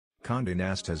Condé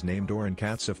Nast has named Oren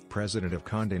Katzeff president of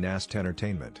Condé Nast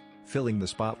Entertainment, filling the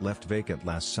spot left vacant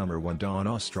last summer when Dawn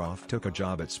Ostroff took a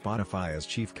job at Spotify as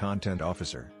chief content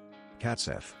officer.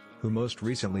 Katzeff, who most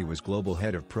recently was global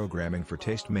head of programming for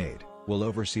Tastemade, will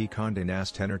oversee Condé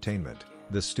Nast Entertainment,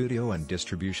 the studio and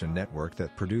distribution network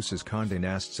that produces Condé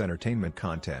Nast's entertainment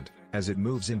content, as it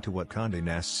moves into what Condé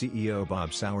Nast CEO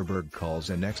Bob Sauerberg calls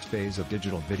a next phase of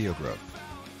digital video growth.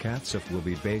 Katzeff will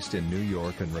be based in New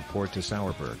York and report to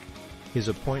Sauerberg. His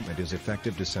appointment is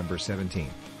effective December 17.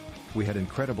 "We had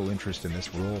incredible interest in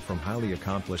this role from highly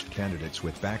accomplished candidates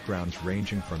with backgrounds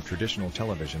ranging from traditional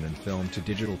television and film to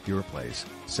digital pure plays,"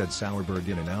 said Sauerberg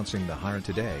in announcing the hire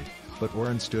today, but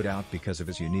Oren stood out because of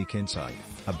his unique insight,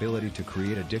 ability to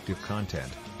create addictive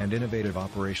content, and innovative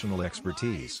operational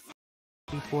expertise.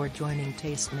 Before joining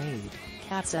Tastemade,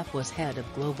 Katzeff was head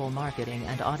of global marketing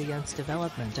and audience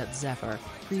development at Zephyr,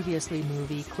 previously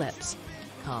Movie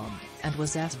Clips.com, and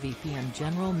was SVP and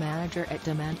general manager at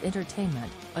Demand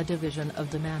Entertainment, a division of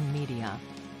Demand Media.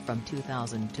 From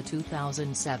 2000 to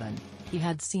 2007, he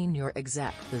had senior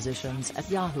exec positions at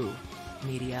Yahoo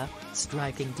Media,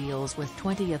 striking deals with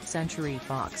 20th Century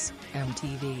Fox,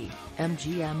 MTV,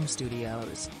 MGM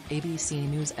Studios, ABC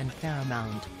News and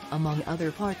Paramount, among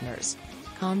other partners.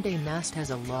 Condé Nast has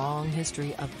a long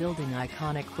history of building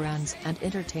iconic brands and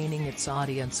entertaining its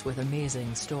audience with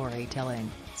amazing storytelling,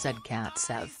 said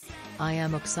Katzeff. "I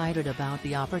am excited about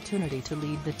the opportunity to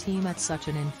lead the team at such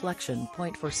an inflection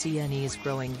point for CNE's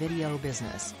growing video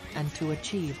business, and to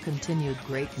achieve continued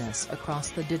greatness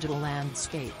across the digital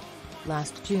landscape."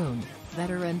 Last June,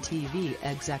 veteran TV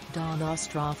exec Dawn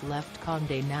Ostroff left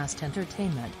Condé Nast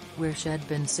Entertainment, where she'd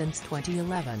been since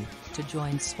 2011, to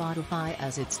join Spotify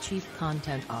as its chief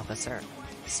content officer.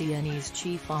 CNE's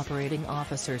chief operating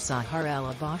officer Sahar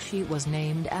El-Abashi was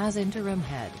named as interim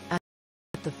head.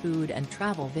 At the food and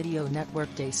travel video network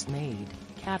Tastemade,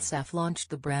 Katzeff launched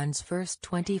the brand's first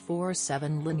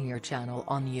 24/7 linear channel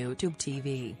on YouTube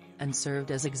TV, and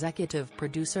served as executive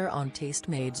producer on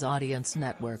Tastemade's audience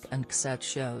network and set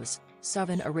shows,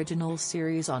 7 original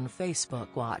series on Facebook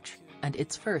Watch, and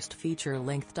its first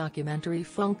feature-length documentary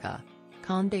Funka.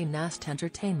 Condé Nast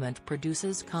Entertainment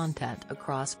produces content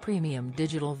across premium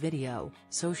digital video,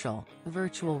 social,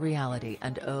 virtual reality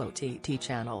and OTT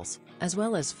channels, as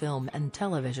well as film and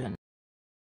television.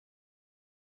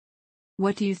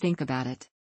 What do you think about it?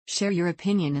 Share your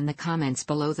opinion in the comments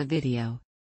below the video.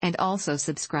 And also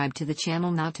subscribe to the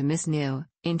channel not to miss new,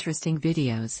 interesting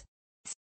videos.